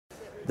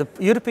The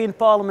European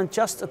Parliament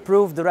just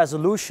approved the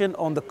resolution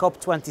on the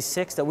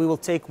COP26 that we will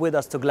take with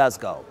us to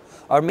Glasgow.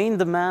 Our main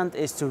demand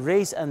is to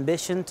raise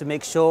ambition to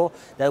make sure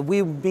that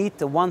we meet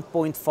the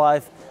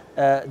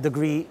 1.5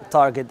 degree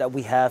target that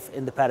we have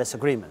in the Paris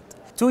Agreement.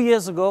 2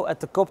 years ago at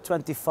the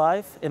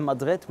COP25 in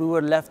Madrid, we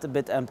were left a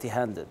bit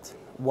empty-handed.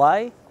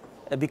 Why?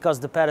 Because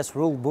the Paris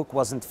rule book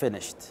wasn't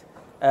finished.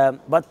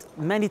 But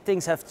many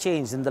things have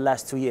changed in the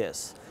last 2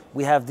 years.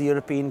 We have the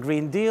European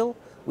Green Deal,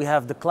 we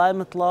have the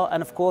climate law,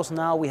 and of course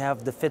now we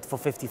have the Fit for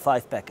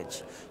 55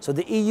 package. So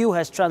the EU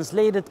has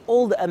translated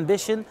all the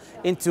ambition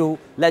into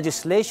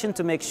legislation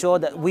to make sure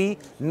that we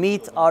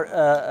meet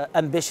our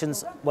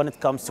ambitions when it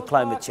comes to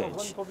climate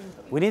change.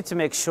 We need to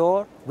make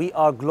sure we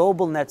are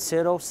global net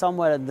zero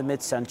somewhere in the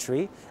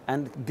mid-century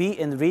and be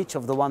in reach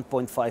of the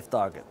 1.5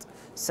 target.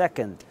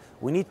 Second,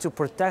 we need to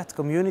protect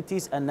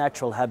communities and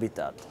natural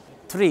habitat.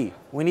 3,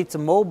 we need to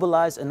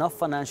mobilize enough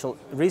financial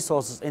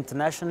resources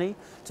internationally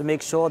to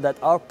make sure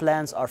that our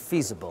plans are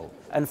feasible.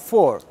 And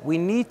 4, we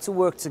need to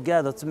work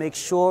together to make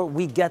sure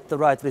we get the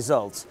right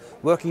results,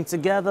 working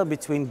together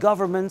between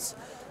governments,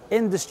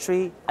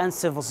 industry and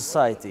civil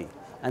society.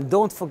 And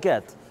don't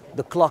forget,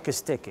 the clock is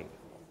ticking.